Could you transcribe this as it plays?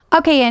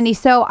Okay, Andy.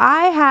 So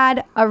I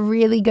had a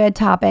really good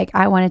topic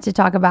I wanted to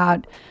talk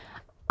about,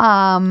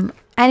 and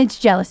it's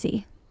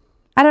jealousy.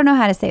 I don't know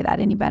how to say that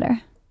any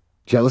better.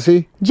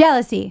 Jealousy?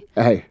 Jealousy.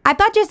 Hey. I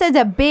thought just as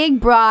a big,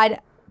 broad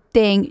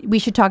thing, we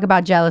should talk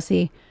about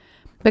jealousy.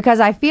 Because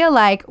I feel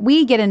like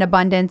we get an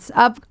abundance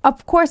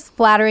of course,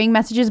 flattering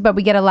messages, but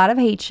we get a lot of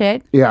hate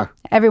shit. Yeah.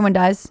 Everyone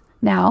does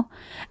now.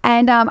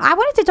 And I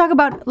wanted to talk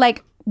about,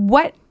 like,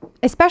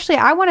 especially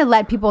I want to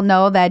let people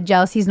know that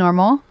jealousy is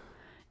normal.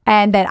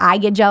 And that I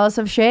get jealous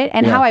of shit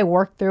and how I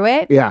work through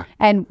it. Yeah.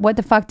 And what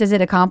the fuck does it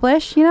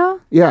accomplish, you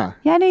know? Yeah.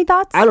 You had any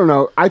thoughts? I don't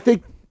know. I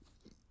think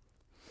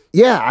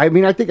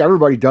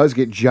everybody does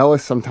get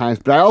jealous sometimes,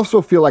 but I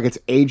also feel like it's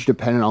age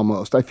dependent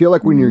almost. I feel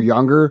like when you're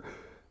younger,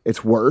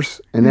 it's worse.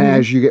 And then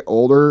as you get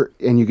older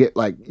and you get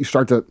you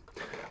start to,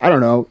 I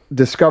don't know,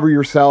 discover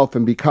yourself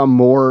and become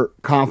more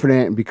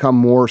confident and become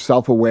more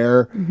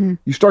self-aware,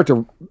 you start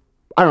to,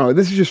 I don't know.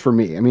 This is just for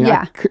me. I mean,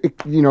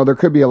 there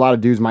could be a lot of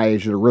dudes my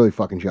age that are really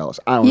fucking jealous.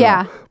 I don't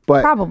know.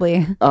 But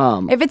probably.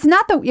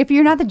 If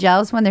you're not the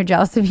jealous one, they're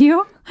jealous of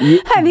you.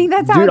 I think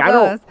that's how it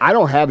goes. I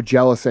don't have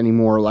jealous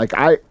anymore. Like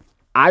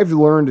I've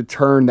learned to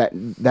turn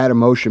that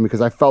emotion because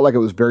I felt like it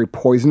was very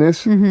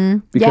poisonous.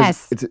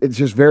 Because it's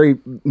just very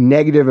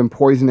negative and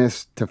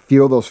poisonous to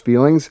feel those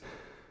feelings.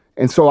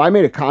 And so I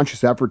made a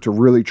conscious effort to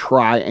really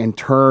try and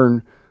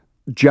turn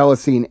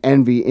jealousy and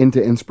envy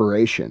into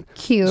inspiration.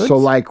 Cute. So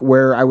like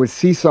where I would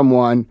see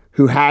someone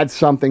who had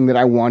something that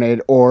I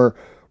wanted or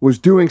was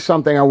doing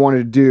something I wanted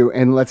to do,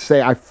 and let's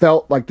say I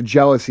felt like the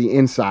jealousy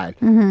inside.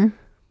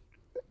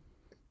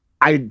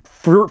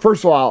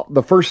 First of all,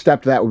 the first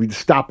step to that would be to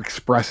stop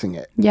expressing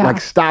it. Yeah.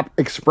 Like stop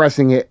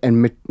expressing it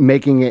and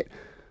making it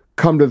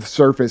come to the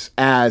surface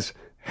as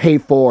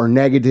hateful or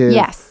negative.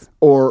 Yes.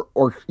 Or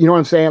you know what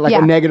I'm saying? Like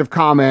a negative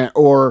comment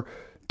or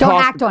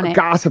don't act on it.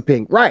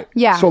 Gossiping. Right.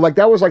 Yeah. So like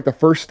that was like the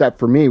first step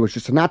for me was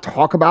just to not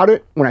talk about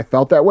it when I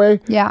felt that way.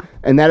 Yeah.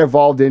 And that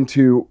evolved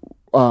into,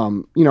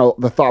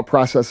 the thought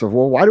process of,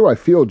 well, why do I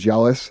feel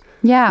jealous?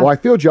 Yeah. Well, I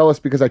feel jealous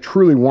because I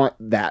truly want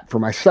that for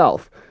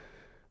myself.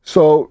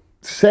 So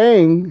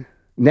saying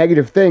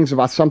negative things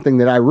about something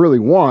that I really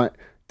want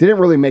didn't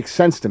really make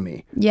sense to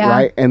me. Yeah.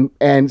 Right.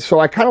 And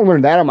so I kind of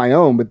learned that on my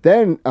own, but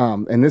then,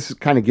 and this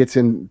kind of gets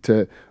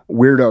into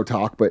weirdo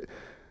talk, but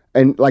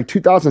in like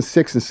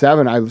 2006 and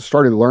 2007, I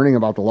started learning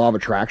about the law of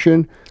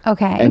attraction.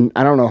 Okay. And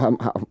I don't know, how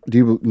do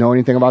you know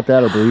anything about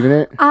that or believe in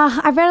it?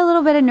 I've read a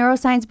little bit of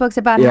neuroscience books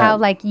about how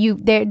like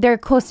they're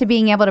close to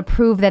being able to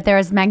prove that there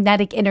is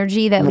magnetic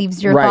energy that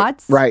leaves your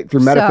thoughts. Right,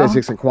 through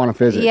metaphysics and quantum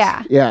physics.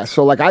 Yeah. Yeah,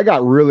 so like I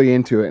got really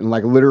into it and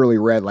like literally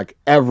read like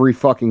every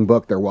fucking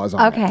book there was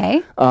on it.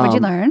 Okay. What'd you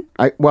learn?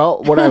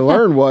 What I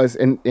learned was,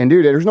 and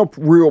dude, there's no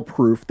real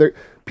proof.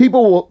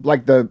 People will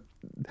like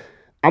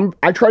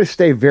I try to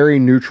stay very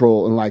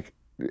neutral and like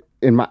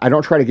I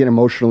don't try to get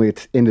emotionally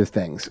into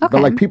things. Okay.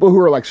 But like people who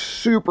are like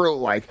super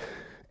like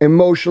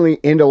emotionally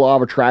into law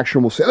of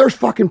attraction will say there's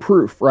fucking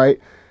proof, right?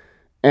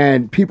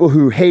 And people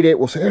who hate it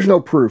will say there's no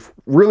proof.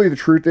 Really, the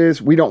truth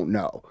is we don't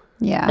know.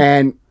 Yeah.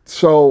 And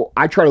so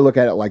I try to look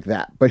at it like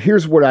that. But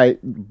here's what I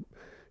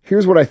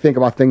think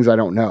about things I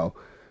don't know.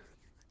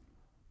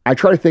 I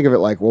try to think of it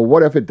like, well,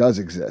 what if it does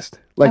exist?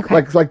 Like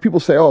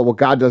people say, oh, well,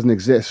 God doesn't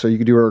exist, so you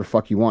can do whatever the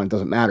fuck you want. It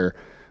doesn't matter.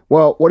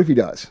 Well, what if he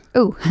does?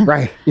 Ooh.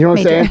 Right. You know what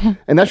I'm saying?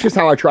 And that's just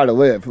how I try to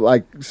live.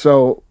 Like,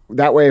 so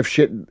that way, if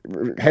shit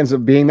ends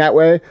up being that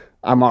way,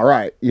 I'm all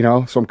right,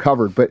 so I'm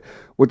covered. But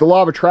with the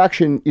law of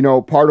attraction,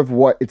 part of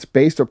what it's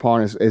based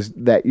upon is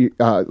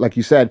that, like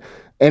you said,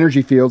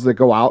 energy fields that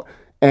go out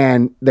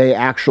and they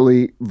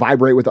actually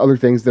vibrate with other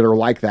things that are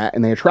like that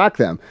and they attract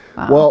them.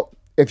 Wow. Well,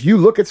 if you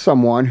look at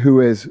someone who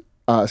is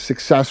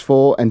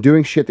successful and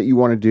doing shit that you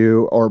want to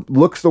do or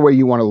looks the way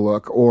you want to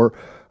look or,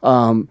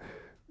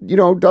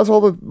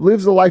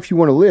 lives the life you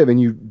want to live and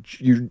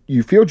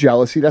you feel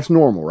jealousy, that's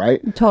normal,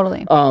 right?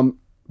 Totally.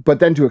 But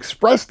then to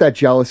express that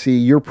jealousy,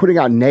 you're putting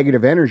out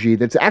negative energy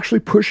that's actually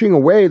pushing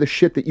away the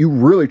shit that you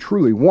really,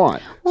 truly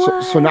want.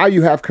 So now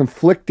you have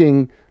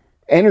conflicting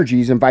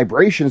energies and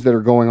vibrations that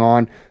are going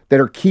on that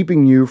are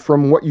keeping you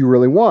from what you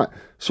really want.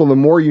 So the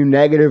more you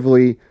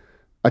negatively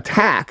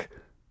attack,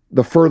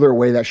 the further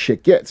away that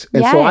shit gets.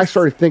 And so I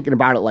started thinking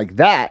about it like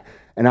that.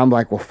 And I'm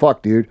like, well,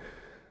 fuck, dude.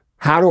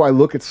 How do I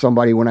look at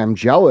somebody when I'm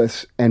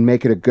jealous and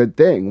make it a good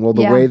thing? Well,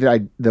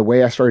 the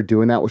way I started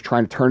doing that was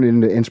trying to turn it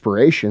into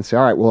inspiration. Say,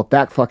 all right, well, if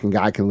that fucking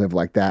guy can live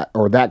like that,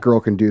 or that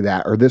girl can do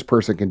that, or this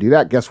person can do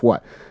that, guess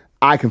what?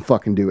 I can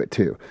fucking do it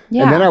too.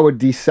 Yeah. And then I would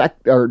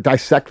dissect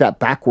that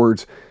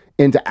backwards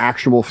into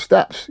actionable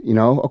steps.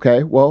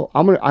 Okay, well,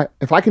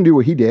 if I can do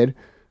what he did,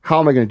 how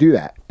am I going to do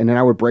that? And then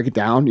I would break it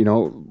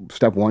down.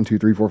 Step 1, 2,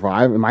 3, 4,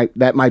 5.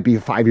 That might be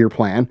a 5-year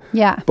plan.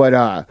 Yeah. But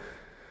I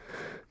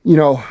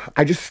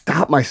just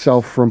stopped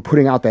myself from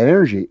putting out that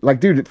energy.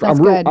 Like, dude,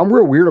 I'm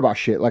real weird about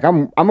shit. Like,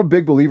 I'm a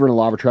big believer in the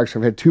law of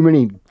attraction. I've had too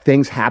many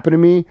things happen to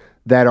me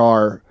that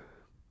are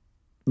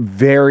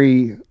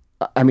very,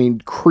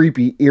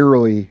 creepy,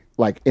 eerily,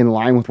 like, in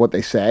line with what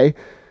they say.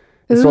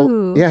 And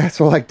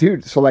so like,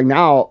 dude,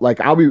 now, like,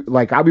 I'll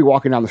be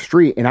walking down the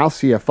street and I'll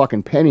see a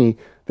fucking penny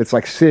that's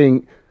like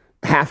sitting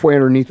halfway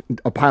underneath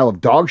a pile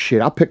of dog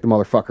shit, I'll pick the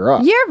motherfucker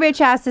up. Your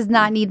rich ass does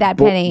not need that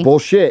penny.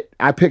 Bullshit.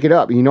 I pick it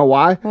up. And you know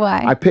why?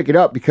 Why? I pick it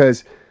up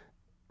because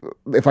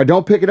if I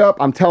don't pick it up,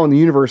 I'm telling the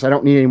universe I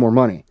don't need any more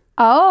money.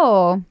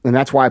 Oh. And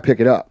that's why I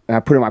pick it up and I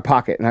put it in my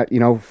pocket and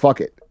I,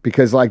 fuck it.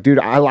 Because like, dude,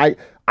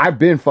 I've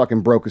been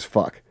fucking broke as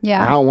fuck.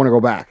 Yeah. And I don't want to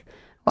go back.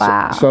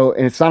 Wow. So,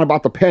 and it's not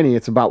about the penny,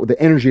 it's about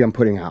the energy I'm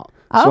putting out.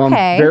 So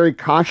Okay. I'm very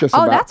conscious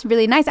about. Oh, that's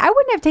really nice. I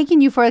wouldn't have taken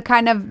you for a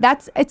kind of,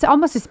 it's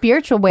almost a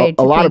spiritual way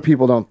to a lot think. of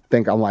people don't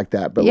think I'm like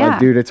that, but Yeah. like,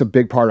 dude, it's a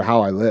big part of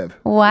how I live.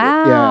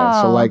 Wow.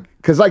 Yeah. So like,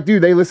 cause like,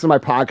 dude, they listen to my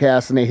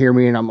podcast and they hear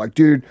me and I'm like,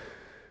 dude,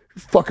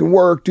 fucking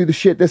work, do the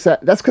shit, this,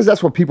 that. That's cause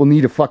that's what people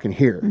need to fucking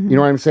hear. Mm-hmm. You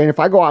know what I'm saying? If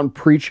I go out and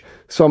preach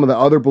some of the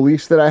other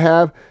beliefs that I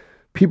have,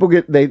 people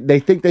they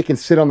think they can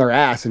sit on their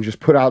ass and just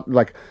put out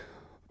like,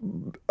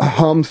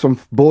 hum some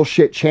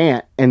bullshit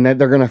chant and that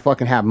they're gonna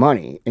fucking have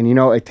money. And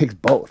it takes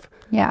both.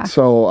 Yeah.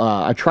 So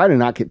I try to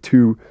not get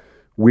too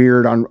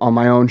weird on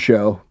my own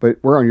show, but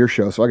we're on your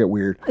show, so I get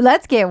weird.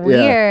 Let's get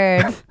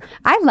weird.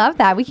 I love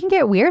that. We can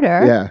get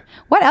weirder. Yeah.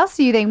 What else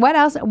do you think? What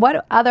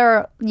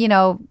other,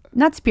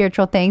 not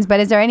spiritual things, but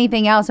is there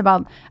anything else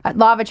about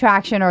law of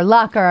attraction or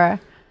luck or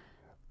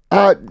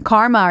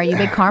karma? Are you a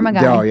big karma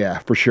guy? Oh yeah,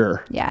 for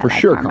sure. Yeah, for I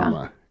like sure,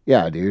 karma.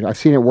 Yeah, dude, I've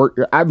seen it work.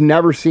 I've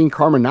never seen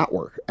karma not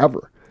work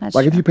ever. That's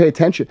like true. if you pay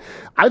attention,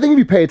 I think if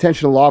you pay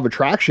attention to law of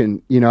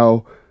attraction,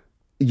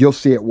 you'll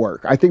see it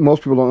work. I think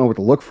most people don't know what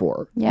to look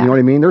for. Yeah. You know what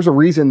I mean? There's a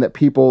reason that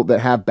people that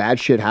have bad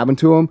shit happen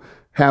to them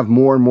have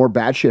more and more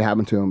bad shit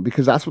happen to them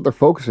because that's what they're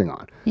focusing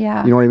on.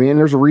 Yeah. You know what I mean?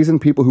 There's a reason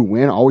people who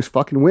win always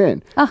fucking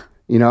win.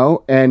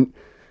 And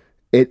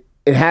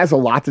it has a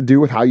lot to do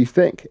with how you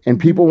think. And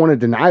people want to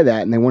deny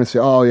that and they want to say,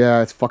 oh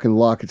yeah, it's fucking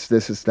luck. It's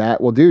this, it's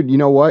that. Well, dude, you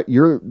know what?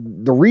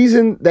 The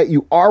reason that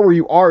you are where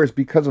you are is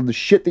because of the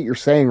shit that you're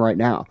saying right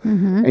now.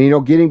 Mm-hmm.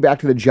 And getting back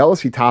to the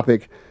jealousy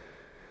topic,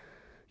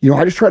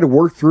 I just tried to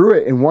work through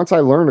it. And once I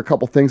learned a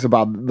couple things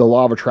about the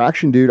law of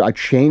attraction, dude, I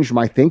changed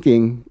my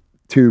thinking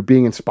to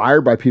being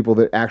inspired by people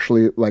that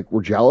actually like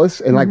were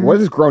jealous. And like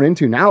what it's grown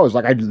into now is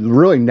like, I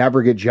really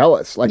never get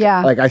jealous. Like,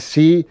 like I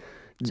see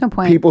no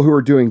point. people who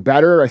are doing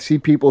better. I see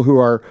people who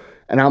are,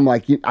 and I'm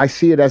like, I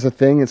see it as a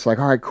thing. It's like,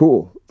 all right,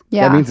 cool.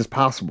 Yeah. That means it's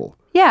possible.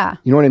 Yeah.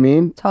 You know what I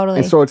mean? Totally.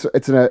 And so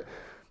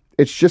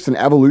it's just an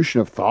evolution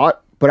of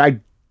thought. But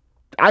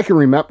I can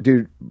remember,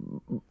 dude,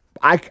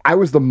 I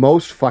was the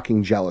most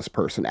fucking jealous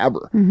person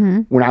ever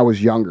when I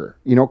was younger,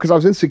 because I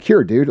was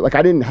insecure, dude. Like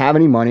I didn't have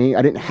any money.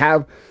 I didn't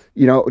have,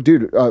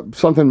 dude,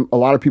 something a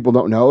lot of people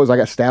don't know is I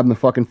got stabbed in the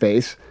fucking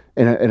face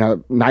in a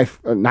knife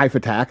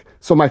attack.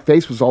 So my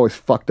face was always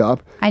fucked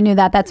up. I knew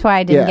that. That's why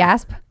I didn't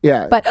gasp.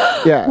 Yeah. But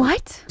yeah.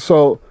 What?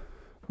 So,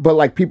 but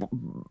like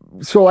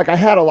I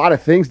had a lot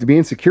of things to be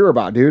insecure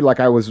about, dude. Like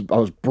I was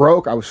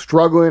broke. I was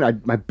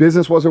struggling. My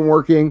business wasn't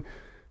working.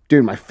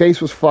 Dude, my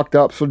face was fucked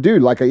up. So,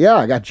 dude, like, yeah,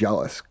 I got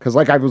jealous. Because,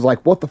 like, I was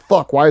like, what the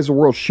fuck? Why is the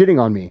world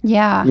shitting on me?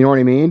 Yeah. You know what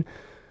I mean?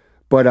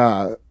 But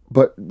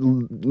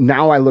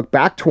now I look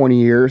back 20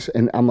 years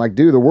and I'm like,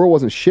 dude, the world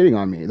wasn't shitting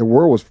on me. The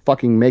world was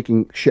fucking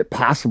making shit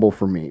possible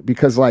for me.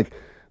 Because, like,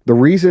 the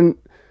reason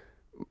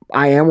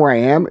I am where I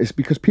am is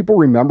because people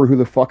remember who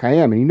the fuck I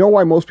am. And you know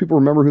why most people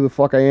remember who the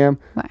fuck I am?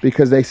 Why?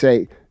 Because they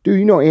say,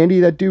 dude, Andy,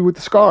 that dude with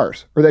the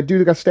scars? Or that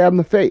dude that got stabbed in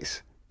the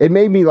face? It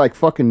made me, like,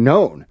 fucking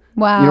known.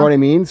 Wow. You know what I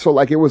mean? So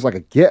like it was like a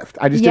gift.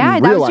 I just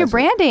didn't realize that was your it.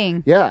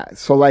 branding. Yeah.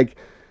 So like,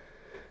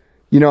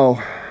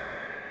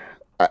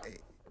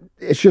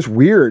 it's just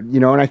weird,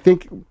 and I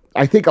think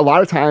a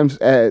lot of times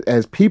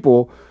as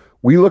people,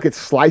 we look at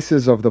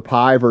slices of the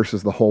pie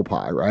versus the whole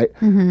pie, right?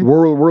 Mm-hmm.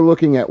 We're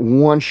looking at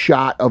one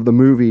shot of the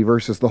movie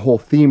versus the whole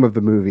theme of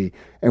the movie,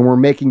 and we're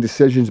making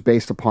decisions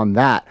based upon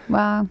that.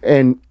 Wow.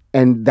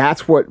 And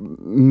that's what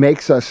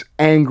makes us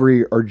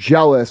angry or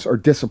jealous or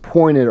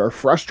disappointed or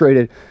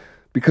frustrated.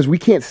 Because we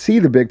can't see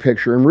the big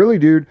picture. And really,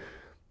 dude,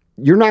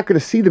 you're not going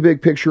to see the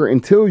big picture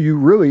until you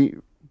really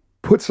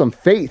put some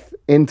faith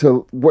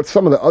into what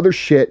some of the other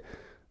shit,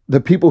 the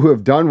people who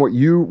have done what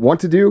you want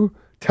to do,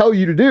 tell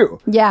you to do.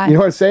 Yeah. You know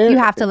what I'm saying? You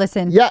have to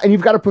listen. Yeah, and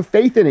you've got to put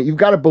faith in it. You've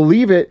got to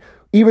believe it,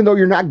 even though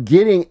you're not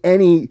getting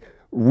any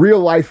real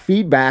life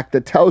feedback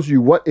that tells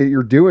you what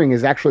you're doing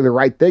is actually the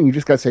right thing. You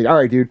just got to say, all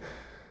right, dude,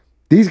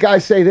 these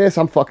guys say this,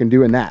 I'm fucking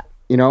doing that.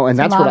 And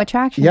that's law what of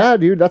attraction. Yeah,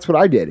 dude, that's what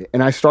I did.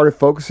 And I started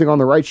focusing on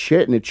the right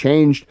shit and it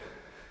changed.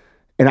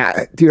 And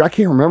I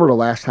can't remember the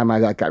last time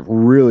I got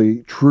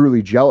really,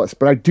 truly jealous,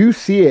 but I do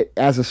see it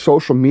as a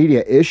social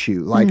media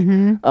issue. Like,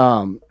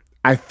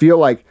 I feel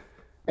like,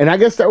 and I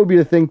guess that would be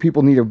the thing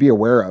people need to be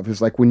aware of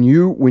is like when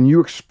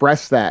you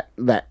express that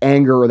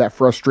anger or that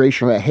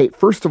frustration or that hate,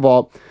 first of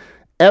all,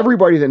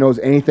 everybody that knows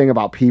anything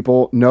about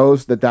people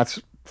knows that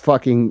that's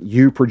fucking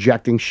you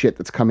projecting shit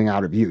that's coming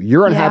out of you.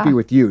 You're unhappy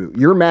with you.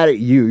 You're mad at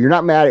you. You're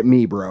not mad at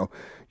me, bro.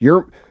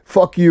 You're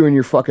fuck you and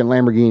your fucking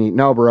Lamborghini.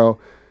 No, bro.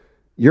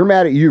 You're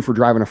mad at you for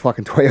driving a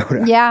fucking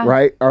Toyota. Yeah.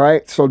 Right? All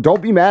right? So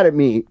don't be mad at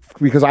me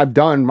because I've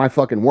done my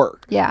fucking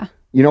work. Yeah.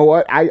 You know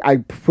what? I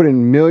put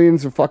in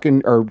millions of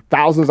fucking or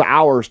thousands of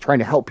hours trying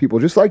to help people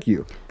just like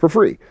you for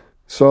free.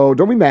 So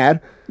don't be mad.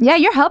 Yeah,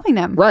 you're helping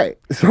them. Right.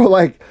 So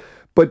like,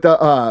 but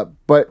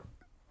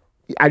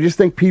I just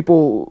think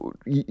people,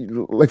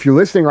 if you're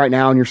listening right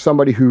now and you're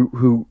somebody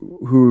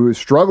who is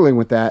struggling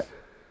with that,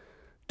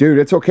 dude,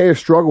 it's okay to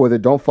struggle with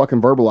it. Don't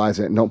fucking verbalize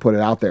it and don't put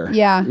it out there.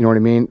 Yeah. You know what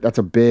I mean? That's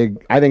a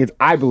big,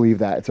 I believe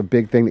that it's a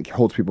big thing that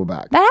holds people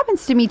back. That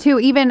happens to me too.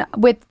 Even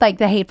with like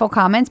the hateful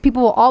comments,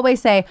 people will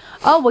always say,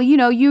 oh, well,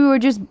 you were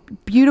just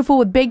beautiful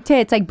with big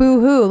tits. Like, boo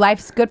hoo,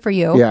 life's good for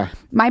you. Yeah.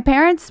 My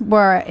parents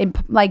were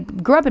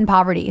grew up in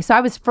poverty. So I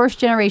was first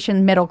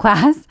generation middle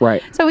class.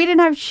 Right. So we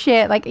didn't have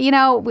shit. Like,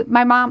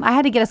 my mom, I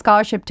had to get a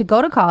scholarship to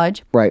go to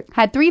college. Right.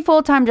 Had 3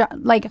 full-time jobs,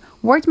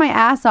 worked my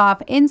ass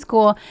off in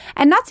school.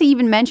 And not to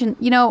even mention,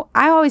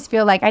 I always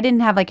feel like I didn't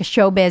have like a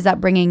showbiz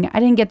upbringing. I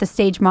didn't get the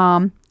stage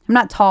mom. I'm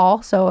not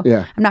tall, so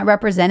yeah. I'm not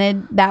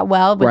represented that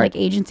well with like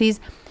agencies.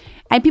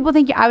 And people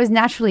think I was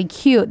naturally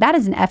cute. That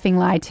is an effing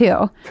lie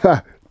too.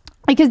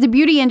 Because the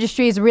beauty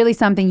industry is really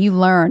something you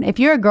learn. If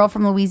you're a girl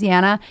from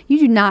Louisiana, you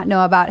do not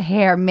know about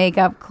hair,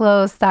 makeup,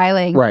 clothes,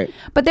 styling. Right.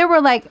 But there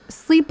were like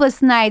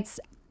sleepless nights,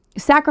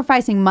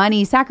 sacrificing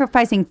money,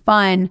 sacrificing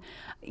fun,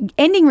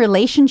 ending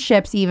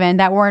relationships even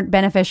that weren't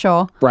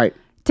beneficial. Right.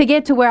 To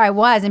get to where I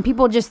was. And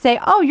people just say,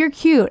 oh, you're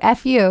cute.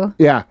 F you.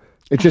 Yeah.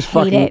 It just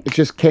it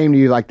just came to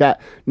you like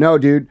that. No,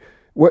 dude.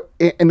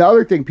 And the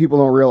other thing people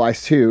don't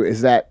realize too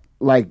is that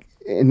like,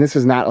 and this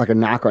is not like a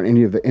knock on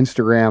any of the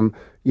Instagram,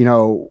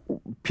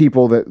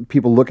 people that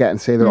people look at and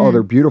say that, oh,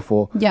 they're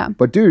beautiful. Yeah.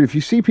 But dude, if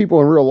you see people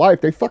in real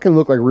life, they fucking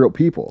look like real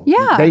people.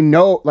 Yeah. They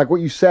know, like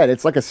what you said,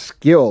 it's like a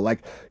skill, like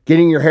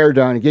getting your hair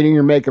done, getting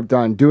your makeup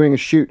done, doing a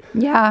shoot.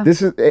 Yeah.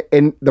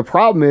 And the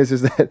problem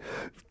is that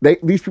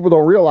these people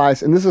don't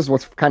realize, and this is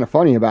what's kind of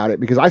funny about it,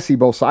 because I see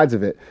both sides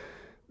of it.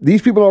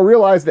 These people don't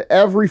realize that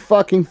every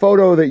fucking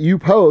photo that you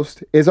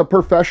post is a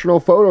professional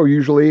photo,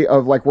 usually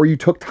of like where you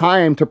took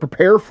time to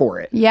prepare for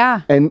it.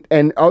 Yeah.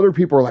 And other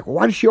people are like,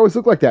 why does she always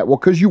look like that? Well,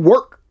 because you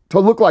work to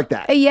look like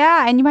that.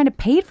 Yeah. And you might have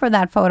paid for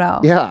that photo.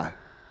 Yeah.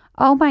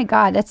 Oh my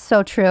God. That's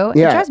so true.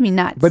 Yeah. It drives me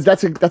nuts. But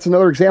that's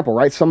another example,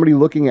 right? Somebody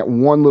looking at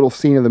one little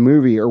scene of the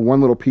movie or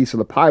one little piece of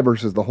the pie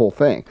versus the whole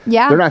thing.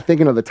 Yeah. They're not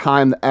thinking of the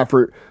time, the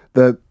effort,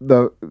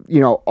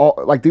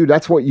 all like, dude,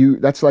 that's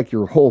like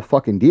your whole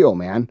fucking deal,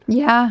 man.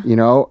 Yeah.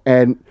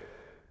 And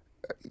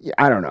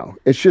I don't know.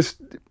 It's just,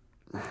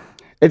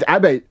 I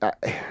don't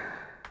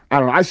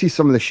know. I see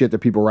some of the shit that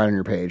people write on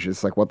your page.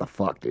 It's like, what the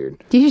fuck,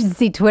 dude? You should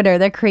see Twitter.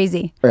 They're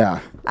crazy. Yeah.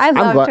 I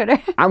love Twitter.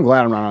 I'm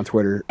glad I'm not on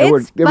Twitter.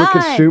 It's it would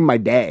consume my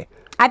day.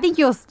 I think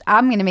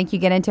I'm going to make you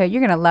get into it. You're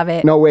going to love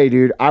it. No way,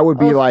 dude. I would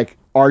be like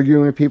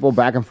arguing with people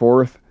back and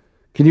forth.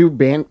 Can you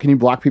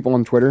block people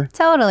on Twitter?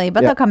 Totally,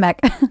 but they'll come back.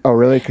 Oh,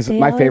 really? Because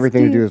my favorite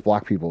thing to do is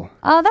block people.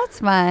 Oh, that's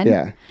fun.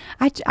 Yeah.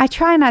 I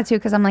try not to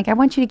because I'm like, I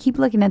want you to keep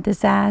looking at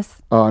this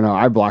ass. Oh, no,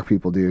 I block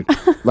people, dude.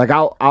 Like,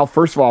 I'll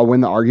first of all win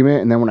the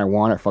argument, and then when I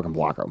want it, fucking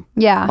block them.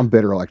 Yeah. I'm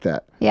bitter like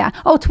that. Yeah.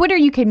 Oh, Twitter,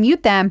 you can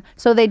mute them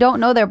so they don't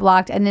know they're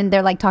blocked, and then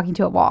they're like talking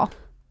to a wall.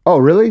 Oh,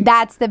 really?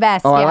 That's the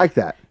best. Oh, yeah. I like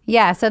that.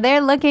 Yeah, so they're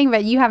looking,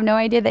 but you have no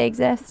idea they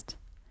exist.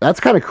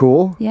 That's kind of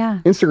cool. Yeah.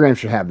 Instagram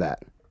should have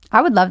that.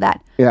 I would love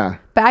that. Yeah.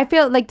 But I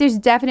feel like there's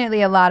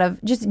definitely a lot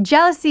of just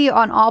jealousy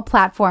on all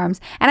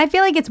platforms. And I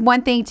feel like it's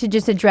one thing to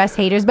just address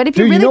haters, but if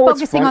you're really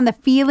focusing on the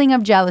feeling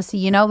of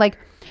jealousy, like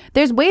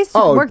there's ways to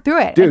work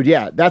through it. Dude,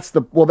 yeah. That's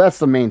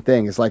the main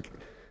thing. Is like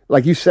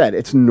you said,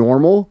 it's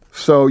normal.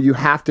 So you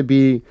have to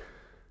be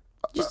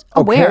just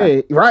aware.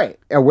 Okay, right.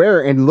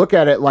 Aware and look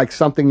at it like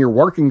something you're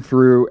working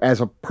through as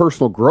a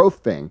personal growth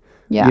thing.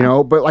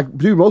 Yeah. But like,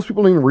 dude, most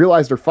people don't even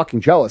realize they're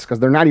fucking jealous because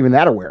they're not even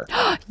that aware.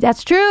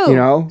 That's true.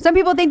 Some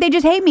people think they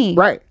just hate me.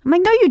 Right. I'm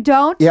like, no, you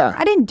don't. Yeah.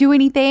 I didn't do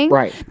anything.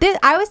 Right.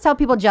 I always tell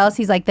people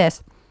jealousy's like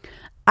this.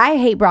 I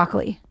hate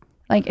broccoli.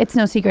 Like, it's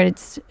no secret.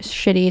 It's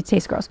shitty. It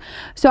tastes gross.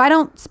 So I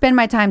don't spend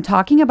my time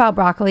talking about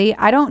broccoli.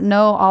 I don't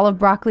know all of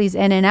broccoli's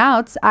in and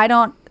outs. I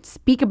don't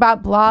speak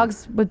about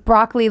blogs with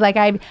broccoli. Like,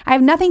 I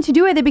have nothing to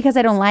do with it because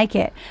I don't like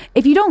it.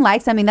 If you don't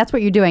like something, that's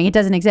what you're doing. It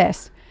doesn't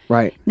exist.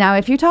 Right. Now,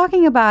 if you're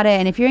talking about it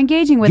and if you're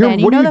engaging with it and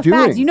you know the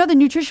facts, you know the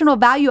nutritional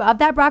value of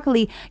that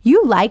broccoli,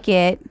 you like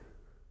it.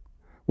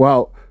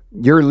 Well,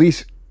 you're at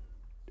least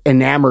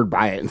enamored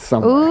by it in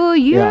some way. Ooh,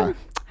 yeah.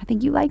 I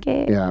think you like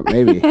it. Yeah,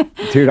 maybe.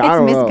 Dude, I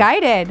don't know. It's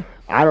misguided.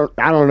 I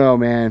don't know,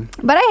 man.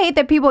 But I hate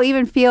that people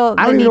even feel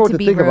I don't even know what to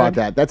think rude. about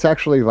that. That's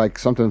actually like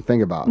something to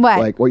think about. What?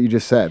 Like what you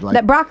just said. Like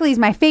that broccoli is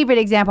my favorite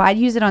example. I'd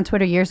use it on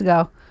Twitter years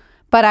ago.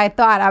 But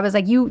I was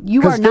like, you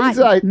are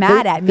not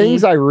mad at me.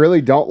 Things I really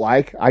don't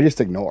like, I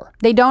just ignore.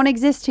 They don't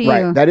exist to you.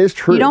 Right, that is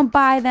true. You don't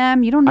buy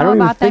them. You don't know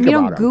about them. You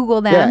don't Google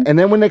them. Yeah, and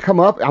then when they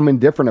come up, I'm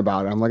indifferent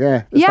about it. I'm like,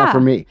 it's not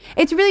for me.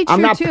 It's really true,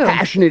 I'm not too.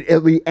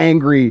 passionately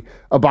angry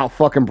about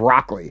fucking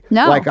broccoli.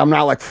 No. Like, I'm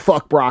not like,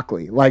 fuck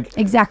broccoli. Like,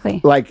 exactly.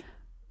 Like,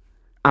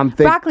 I'm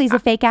thinking. Broccoli's a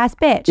fake ass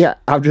bitch. Yeah,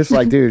 I'm just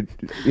like, dude,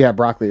 yeah,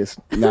 broccoli is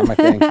not my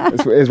thing.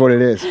 is what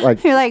it is.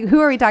 Like, you're like, who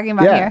are we talking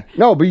about here?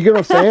 No, but you get what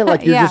I'm saying?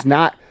 Like, you're just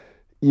not.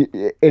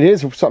 It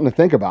is something to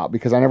think about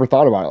because I never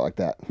thought about it like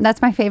that.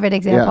 That's my favorite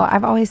example. Yeah.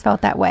 I've always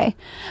felt that way.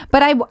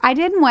 But I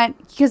didn't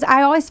want, because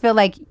I always feel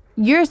like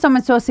you're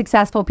someone so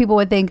successful, people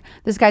would think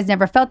this guy's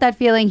never felt that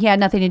feeling. He had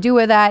nothing to do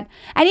with that.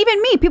 And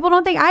even me, people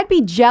don't think I'd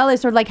be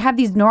jealous or like have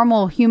these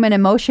normal human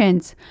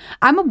emotions.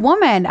 I'm a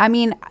woman. I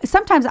mean,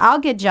 sometimes I'll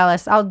get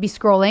jealous. I'll be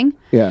scrolling.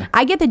 Yeah.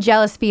 I get the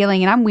jealous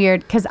feeling, and I'm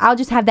weird because I'll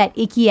just have that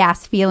icky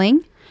ass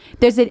feeling.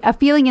 There's a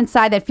feeling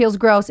inside that feels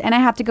gross, and I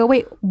have to go,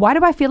 wait, why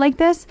do I feel like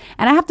this?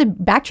 And I have to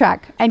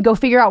backtrack and go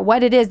figure out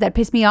what it is that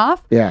pissed me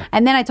off. Yeah.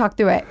 And then I talk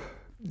through it.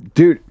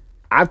 Dude,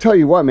 I'll tell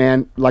you what,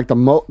 man, like the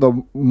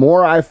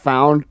more I've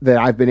found that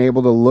I've been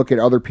able to look at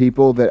other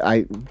people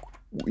that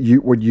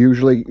you would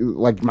usually,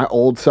 like my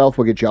old self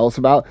would get jealous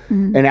about,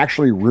 and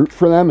actually root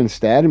for them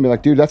instead and be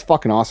like, dude, that's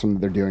fucking awesome that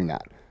they're doing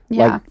that.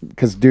 Yeah. Like,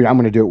 because, dude, I'm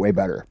going to do it way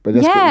better. But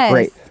that's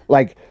great.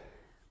 Like,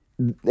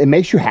 it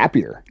makes you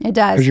happier. It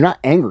does. Because you're not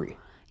angry.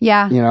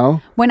 Yeah. You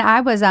know? When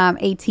I was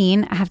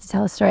 18, I have to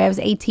tell a story. I was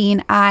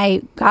 18.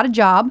 I got a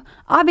job.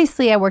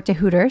 Obviously, I worked at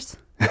Hooters.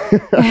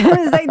 It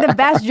was like the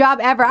best job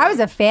ever. I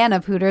was a fan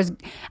of Hooters.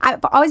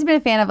 I've always been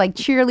a fan of like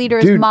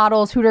cheerleaders, Dude,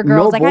 models, Hooter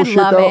girls. No like bullshit,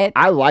 I love though.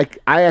 it.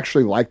 I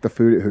actually like the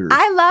food at Hooters.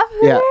 I love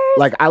Hooters. Yeah,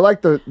 like I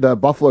like the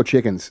buffalo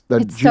chickens.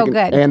 It's so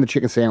good. And the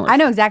chicken sandwich. I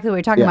know exactly what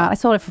you're talking about. I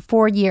sold it for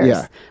 4 years.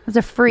 Yeah. I was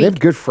a freak. They have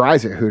good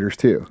fries at Hooters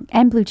too.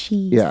 And blue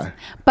cheese. Yeah.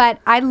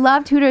 But I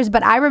loved Hooters,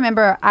 but I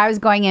remember I was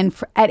going in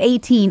at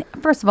 18.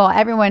 First of all,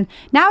 everyone,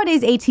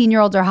 nowadays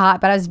 18-year-olds are hot,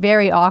 but I was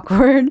very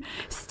awkward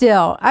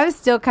still. I was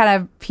still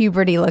kind of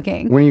puberty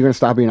looking. When are you going to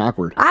stop being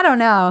awkward? I don't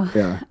know.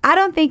 Yeah. I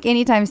don't think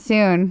anytime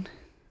soon.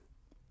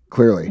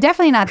 Clearly.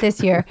 Definitely not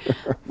this year.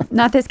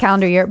 Not this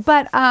calendar year.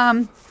 But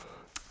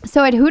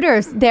so at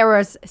Hooters, there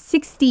was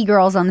 60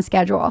 girls on the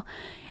schedule.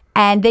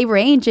 And they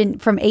range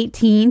from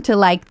 18 to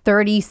like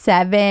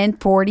 37,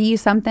 40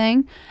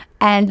 something.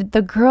 And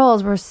the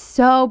girls were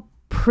so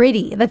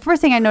pretty. The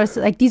first thing I noticed,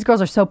 like, these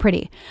girls are so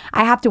pretty.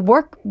 I have to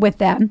work with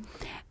them.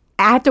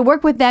 I have to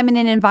work with them in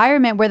an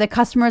environment where the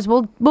customers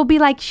will be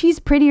like, she's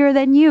prettier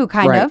than you,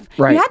 kind of.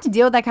 Right. You had to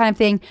deal with that kind of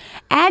thing.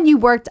 And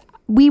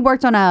we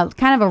worked on a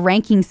kind of a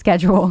ranking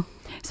schedule.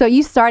 So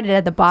you started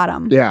at the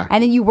bottom. Yeah.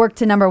 And then you worked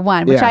to number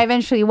one, which Yeah. I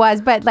eventually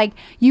was. But like,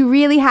 you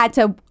really had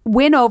to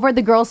win over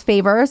the girls'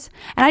 favors.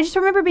 And I just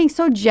remember being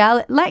so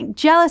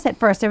jealous at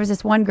first. There was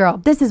this one girl.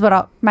 This is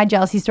my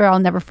jealousy story I'll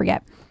never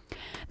forget.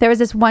 There was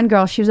this one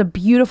girl. She was a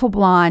beautiful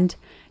blonde,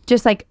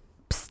 just like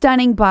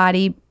stunning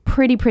body,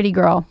 pretty, pretty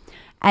girl.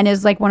 And it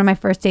was like one of my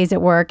first days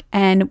at work.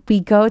 And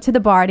we go to the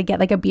bar to get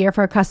like a beer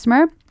for a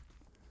customer.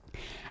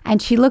 And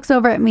she looks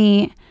over at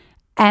me.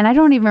 And I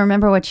don't even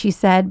remember what she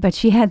said, but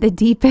she had the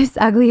deepest,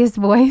 ugliest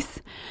voice.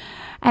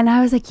 And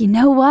I was like, you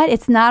know what?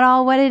 It's not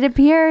all what it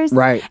appears.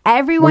 Right.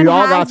 Everyone We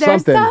all has got their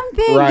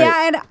something. Right.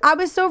 Yeah. And I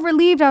was so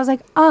relieved. I was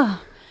like,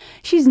 oh,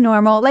 she's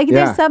normal. Like,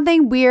 there's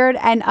something weird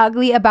and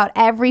ugly about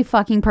every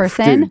fucking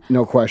person. Dude,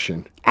 no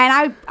question.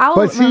 And I'll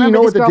But see, remember you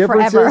know this what the girl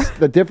difference forever. is?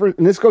 The difference,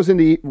 and this goes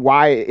into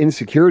why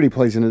insecurity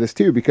plays into this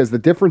too, because the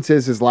difference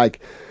is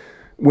like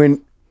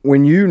when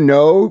you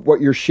know what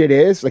your shit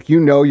is, like, you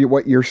know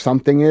what your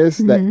something is,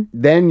 that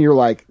then you're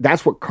like,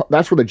 that's where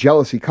the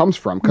jealousy comes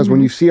from. Because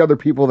when you see other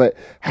people that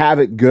have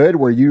it good,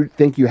 where you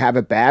think you have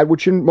it bad,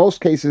 which in most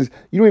cases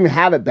you don't even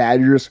have it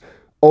bad, you're just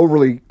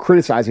overly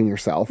criticizing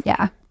yourself.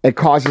 Yeah. It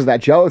causes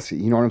that jealousy.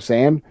 You know what I'm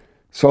saying?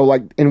 So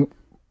like, and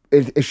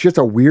it's just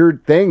a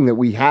weird thing that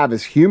we have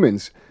as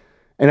humans.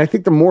 And I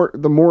think the more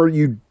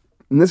you,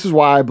 and this is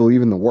why I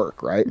believe in the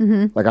work, right?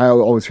 Like, I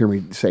always hear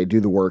me say, do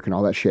the work and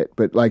all that shit.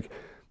 But like,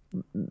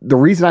 the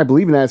reason I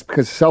believe in that is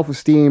because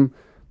self-esteem,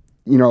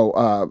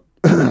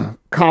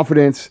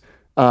 confidence,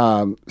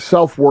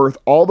 self-worth,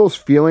 all those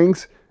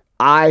feelings,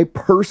 I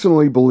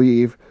personally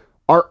believe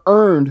are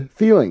earned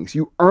feelings.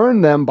 You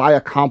earn them by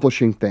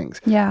accomplishing things.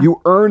 Yeah.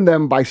 You earn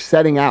them by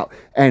setting out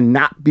and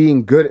not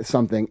being good at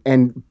something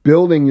and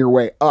building your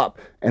way up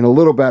and a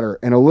little better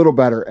and a little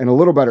better and a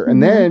little better.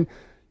 And then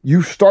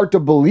you start to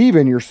believe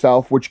in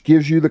yourself, which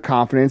gives you the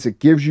confidence. It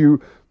gives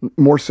you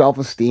more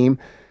self-esteem.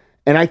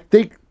 And I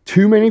think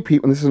too many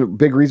people, and this is a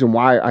big reason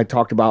why I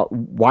talked about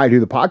why I do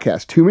the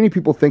podcast, too many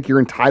people think you're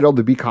entitled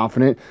to be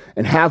confident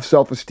and have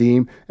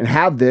self-esteem and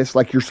have this,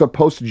 like you're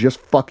supposed to just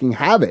fucking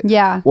have it.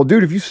 Yeah. Well,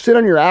 dude, if you sit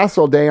on your ass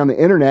all day on the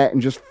internet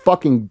and just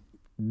fucking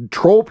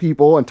troll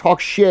people and talk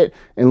shit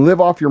and live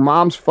off your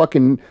mom's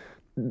fucking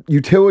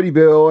utility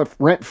bill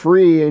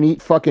rent-free and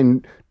eat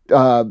fucking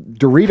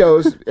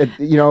Doritos,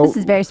 This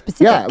is very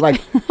specific. Yeah, like,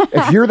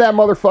 if you're that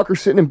motherfucker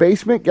sitting in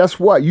basement, guess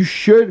what? You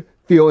should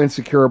feel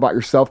insecure about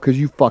yourself because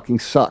you fucking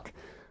suck.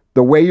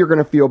 The way you're going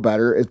to feel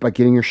better is by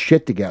getting your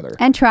shit together.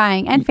 And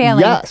trying and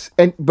failing. Yes.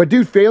 But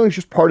dude, failing is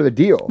just part of the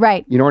deal.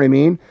 Right. You know what I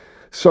mean?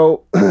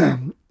 So,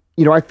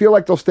 I feel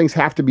like those things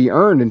have to be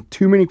earned, and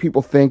too many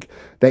people think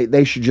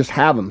they should just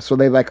have them. So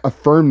they like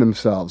affirm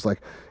themselves.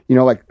 Like,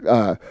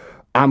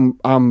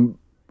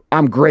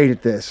 I'm great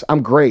at this.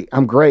 I'm great.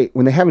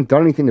 When they haven't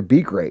done anything to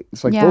be great.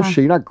 It's like, bullshit.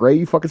 You're not great.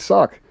 You fucking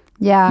suck.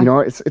 Yeah.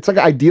 It's like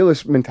an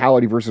idealist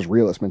mentality versus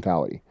realist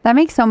mentality. That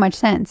makes so much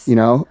sense.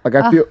 Like,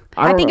 I feel...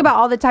 I think about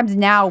all the times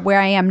now where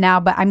I am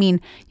now, but I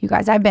mean, you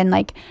guys, I've been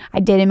like,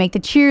 I didn't make the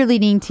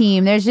cheerleading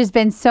team. There's just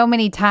been so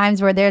many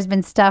times where there's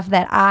been stuff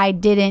that I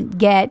didn't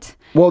get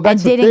Well,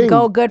 that's and the didn't thing.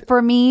 go good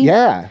for me.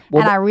 Yeah.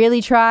 Well, and I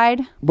really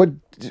tried. But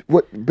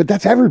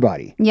that's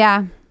everybody.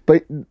 Yeah.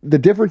 But the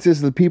difference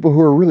is the people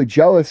who are really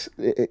jealous.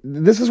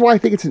 This is why I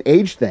think it's an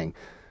age thing,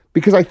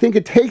 because I think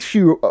it takes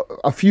you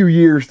a few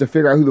years to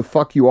figure out who the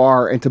fuck you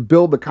are and to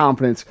build the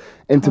confidence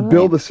and to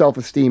build the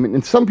self-esteem.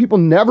 And some people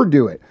never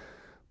do it.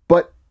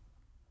 But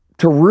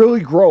to really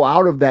grow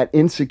out of that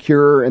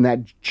insecure and that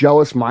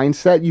jealous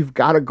mindset, you've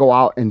got to go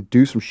out and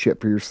do some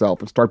shit for yourself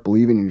and start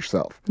believing in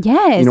yourself.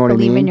 Yes, you know what I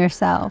believe mean? in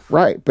yourself.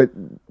 Right, but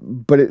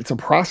it's a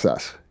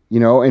process,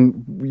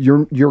 and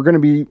you're going to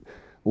be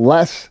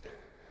less.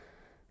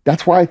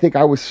 That's why I think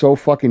I was so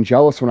fucking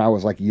jealous when I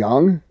was like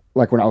young,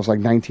 like when I was like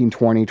 19,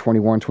 20,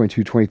 21,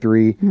 22,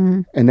 23.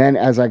 Mm-hmm. And then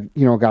as I,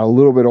 got a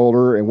little bit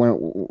older and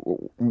went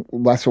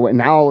less away.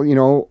 Now,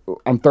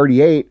 I'm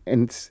 38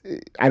 and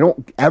I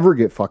don't ever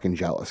get fucking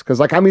jealous.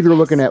 Because like I'm either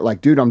looking at like,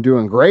 dude, I'm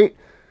doing great.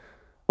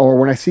 Or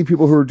when I see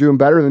people who are doing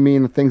better than me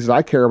and the things that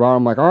I care about,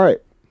 I'm like, all right,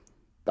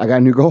 I got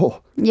a new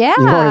goal. Yeah.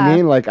 You know what I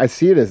mean? Like I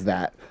see it as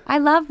that. I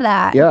love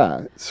that.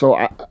 Yeah. So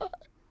I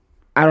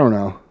don't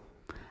know.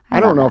 I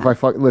don't know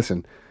if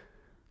listen,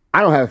 I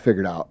don't have it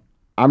figured out.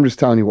 I'm just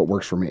telling you what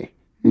works for me,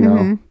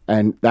 know?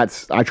 And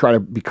I try to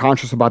be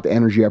conscious about the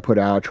energy I put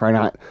out.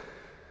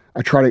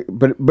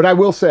 But I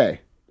will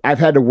say, I've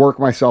had to work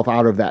myself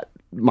out of that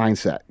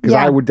mindset. Because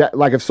I would,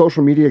 like if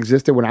social media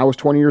existed when I was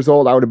 20 years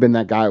old, I would have been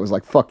that guy that was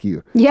like, fuck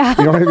you. Yeah.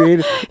 You know what I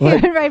mean?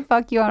 Like, you would write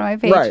fuck you on my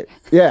page. Right.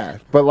 Yeah.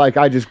 But like,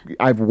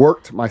 I've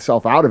worked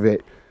myself out of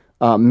it,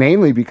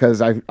 mainly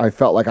because I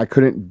felt like I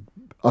couldn't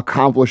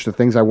accomplish the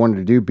things I wanted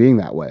to do being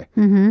that way.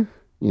 Mm-hmm.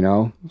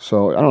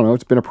 So I don't know.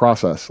 It's been a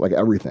process, like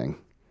everything.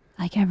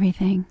 Like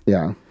everything.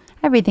 Yeah.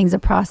 Everything's a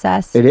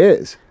process. It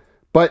is.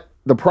 But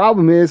the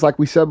problem is, like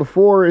we said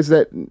before, is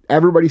that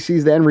everybody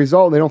sees the end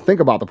result and they don't think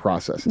about the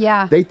process.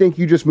 Yeah. They think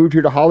you just moved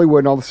here to Hollywood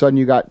and all of a sudden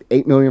you got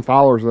 8 million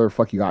followers, whatever the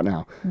fuck you got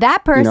now.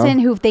 That person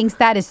who thinks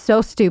that is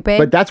so stupid.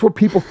 But that's what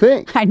people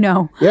think. I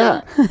know.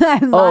 Yeah. A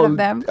lot of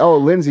them. Oh,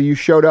 Lindsay, you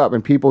showed up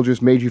and people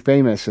just made you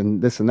famous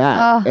and this and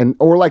that.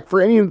 Or like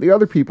for any of the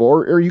other people,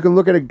 or you can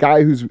look at a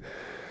guy who's,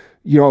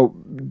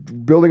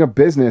 building a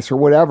business or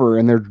whatever,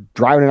 and they're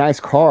driving a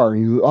nice car,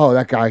 and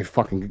that guy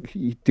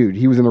dude,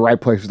 he was in the right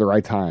place at the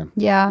right time.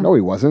 Yeah. No,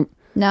 he wasn't.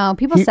 No,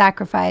 people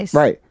sacrifice.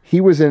 Right. He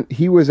was at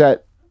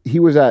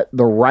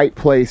the right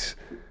place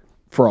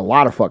for a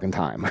lot of fucking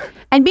time.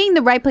 And being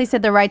the right place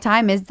at the right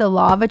time is the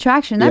law of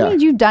attraction. That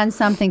means you've done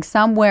something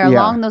somewhere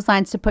along those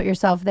lines to put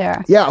yourself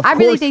there. Yeah, of I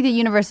really course. think the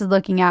universe is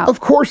looking out.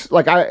 Of course,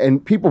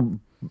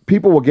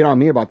 people will get on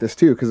me about this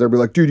too, because they'll be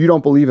like, dude, you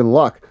don't believe in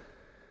luck.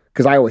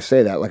 Because I always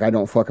say that, like, I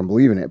don't fucking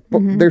believe in it. But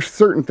there's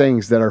certain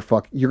things that are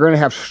you're going to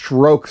have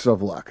strokes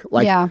of luck.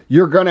 Like,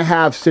 you're going to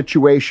have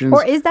situations.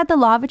 Or is that the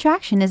law of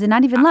attraction? Is it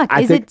not even luck?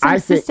 Is it some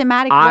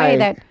systematic way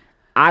that...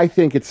 I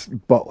think it's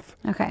both.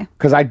 Okay.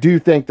 Because I do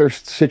think there's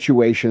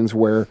situations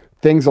where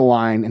things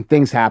align and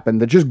things happen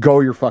that just go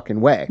your fucking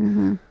way.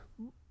 Mm-hmm.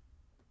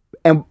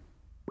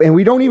 And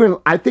we don't even...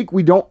 I think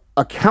we don't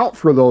account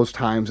for those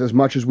times as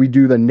much as we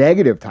do the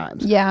negative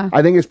times. Yeah.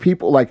 I think as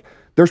people, like...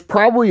 There's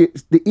probably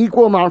the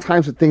equal amount of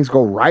times that things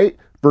go right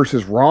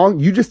versus wrong.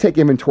 You just take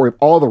inventory of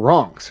all the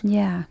wrongs.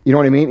 Yeah. You know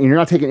what I mean? And you're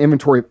not taking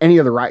inventory of any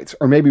of the rights,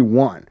 or maybe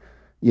one,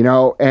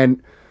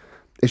 and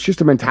it's just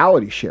a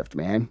mentality shift,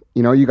 man.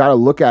 You got to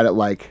look at it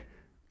like,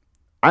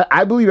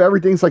 I believe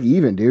everything's like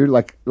even, dude.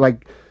 Like,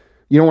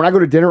 when I go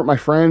to dinner with my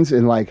friends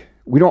and like,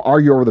 we don't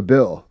argue over the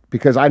bill,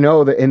 because I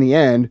know that in the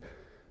end,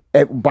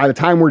 by the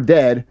time we're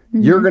dead,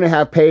 you're going to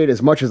have paid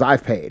as much as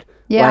I've paid.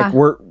 Yeah.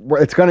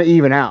 Like it's going to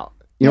even out.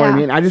 You know what I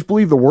mean? I just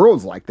believe the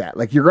world's like that.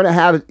 Like you're going to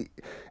have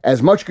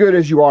as much good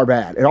as you are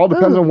bad. It all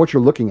depends on what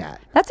you're looking at.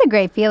 That's a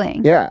great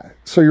feeling. Yeah.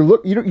 So you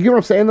get what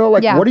I'm saying though?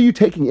 Like what are you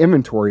taking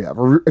inventory of?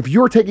 Or if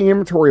you're taking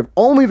inventory of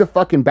only the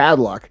fucking bad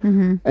luck,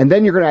 and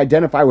then you're going to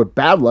identify with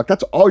bad luck,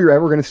 that's all you're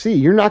ever going to see.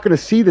 You're not going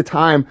to see the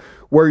time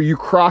where you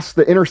cross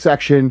the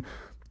intersection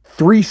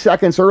 3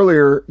 seconds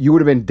earlier, you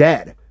would have been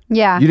dead.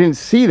 Yeah. You didn't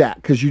see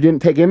that because you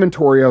didn't take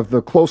inventory of the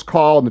close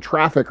call and the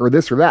traffic or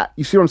this or that.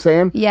 You see what I'm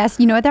saying? Yes.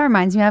 You know what that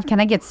reminds me of? Can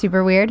I get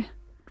super weird?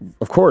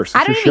 Of course.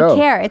 I don't even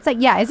care. It's like,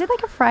 is it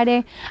like a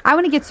Friday? I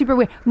want to get super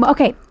weird.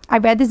 Okay. I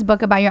read this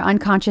book about your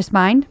unconscious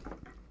mind.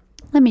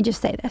 Let me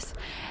just say this.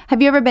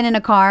 Have you ever been in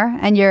a car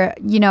and you're,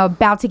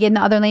 about to get in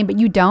the other lane, but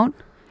you don't?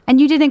 And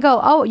you didn't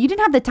go, you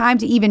didn't have the time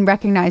to even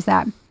recognize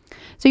that.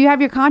 So you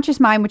have your conscious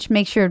mind, which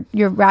makes your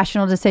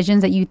rational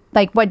decisions that you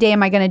like, what day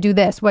am I going to do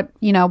this? What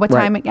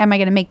time am I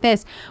going to make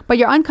this? But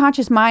your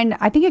unconscious mind,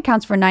 I think it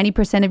counts for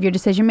 90% of your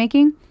decision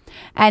making.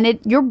 And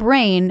your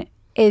brain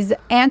is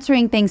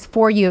answering things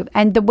for you.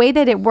 And the way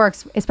that it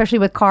works, especially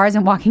with cars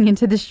and walking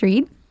into the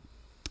street,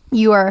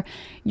 your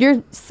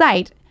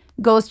sight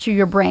goes to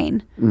your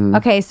brain.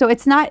 Okay, so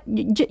it's not,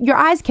 your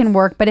eyes can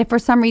work, but if for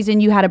some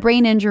reason you had a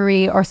brain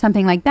injury or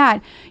something like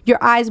that,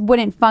 your eyes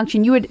wouldn't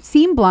function. You would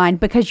seem blind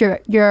because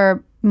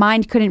your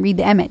mind couldn't read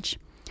the image.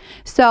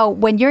 So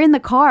when you're in the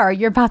car,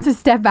 you're about to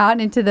step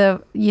out into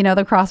the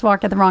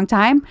crosswalk at the wrong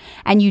time,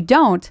 and you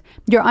don't,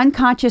 your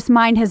unconscious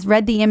mind has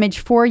read the image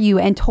for you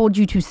and told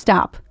you to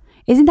stop.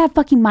 Isn't that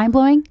fucking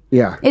mind-blowing?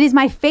 Yeah. It is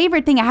my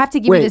favorite thing. I have to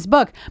give you this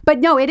book. But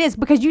no, it is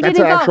because you That's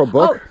didn't an go. actual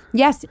book? Oh,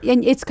 yes.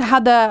 And it's how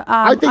the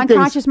think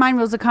unconscious mind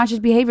rules the conscious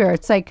behavior.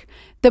 It's like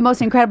the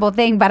most incredible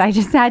thing, but I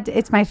just had to,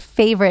 it's my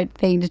favorite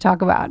thing to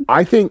talk about.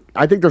 I think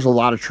there's a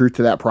lot of truth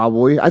to that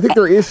probably. I think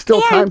there is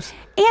still times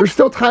there's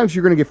still times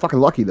you're going to get fucking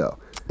lucky though.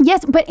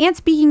 Yes, but and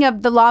speaking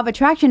of the law of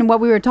attraction and what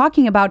we were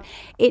talking about,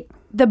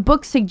 the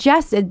book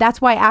suggested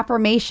that's why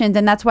affirmations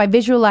and that's why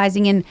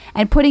visualizing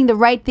and putting the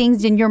right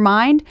things in your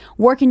mind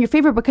work in your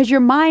favor, because your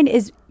mind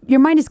is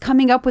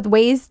coming up with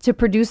ways to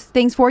produce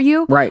things for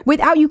you, right,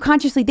 without you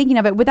consciously thinking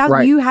of it,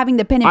 without you having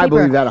the pen and paper. I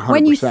believe that 100%.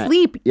 When you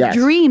sleep,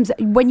 dreams.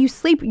 When you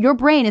sleep, your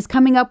brain is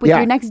coming up with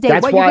your next day.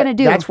 What you're gonna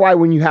do. That's why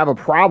when you have a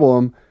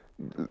problem,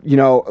 you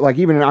know, like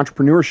even in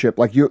entrepreneurship,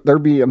 like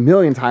there'd be a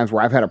million times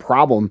where I've had a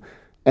problem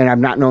and I've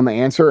not known the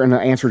answer, and the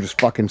answer just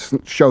fucking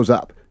shows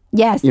up.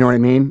 Yes, you know what I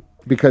mean.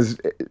 Because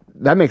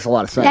that makes a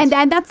lot of sense.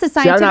 And that's the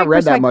scientific. See, I've not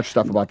read that much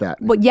stuff about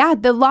that. Well, yeah,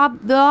 the law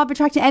of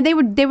attraction, and they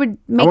would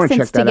make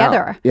sense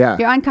together. Yeah,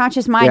 your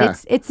unconscious mind.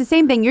 It's the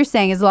same thing you're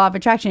saying as law of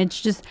attraction. It's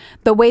just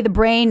the way the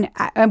brain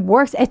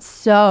works. It's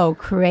so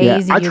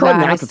crazy. Yeah. I try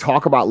not to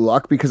talk about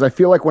luck because I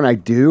feel like when I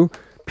do,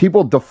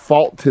 people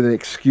default to the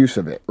excuse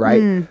of it.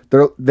 Right?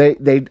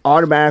 They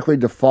automatically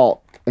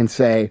default and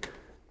say,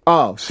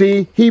 "Oh,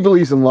 see, he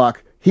believes in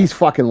luck. He's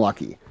fucking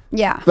lucky."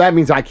 Yeah. So that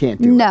means I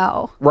can't do it.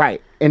 No.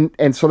 Right.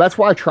 And so that's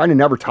why I try to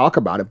never talk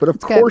about it. But of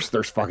course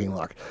there's fucking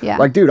luck. Yeah.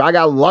 Like, dude, I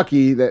got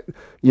lucky that,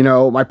 you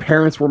know, my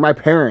parents were my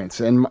parents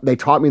and they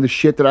taught me the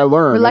shit that I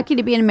learned. We're lucky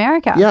to be in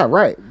America. Yeah,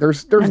 right.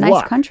 There's a nice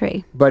luck.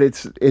 country. But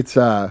it's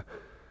I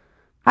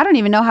don't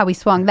even know how we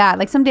swung that.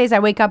 Like some days I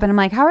wake up and I'm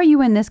like, how are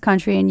you in this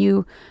country and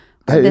you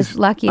are this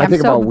lucky? I think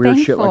I'm so about weird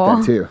thankful. shit like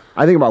that too.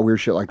 I think about weird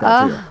shit like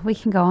that too. We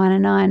can go on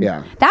and on.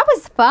 Yeah. That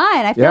was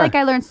fun. I feel like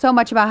I learned so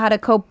much about how to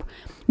cope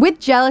with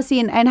jealousy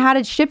and how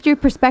to shift your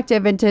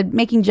perspective into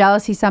making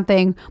jealousy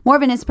something more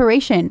of an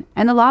inspiration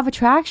and the law of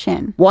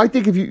attraction. Well, I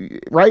think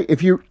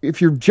if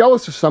you're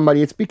jealous of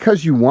somebody, it's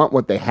because you want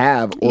what they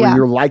have or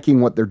you're liking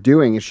what they're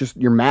doing. It's just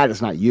you're mad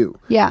it's not you.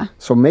 Yeah.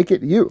 So make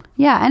it you.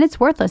 Yeah, and it's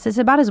worthless. It's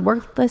about as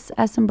worthless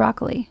as some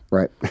broccoli.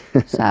 Right.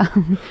 So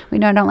we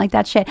know I don't like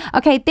that shit.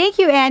 Okay, thank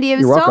you, Andy.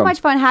 It was so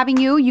much fun having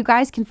you. You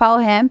guys can follow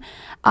him.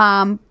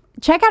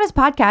 Check out his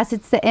podcast.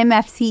 It's the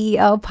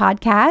MFCEO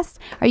podcast.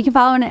 Or you can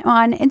follow him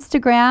on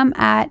Instagram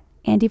at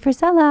Andy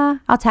Frisella.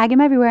 I'll tag him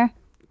everywhere.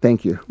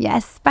 Thank you.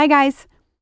 Yes. Bye, guys.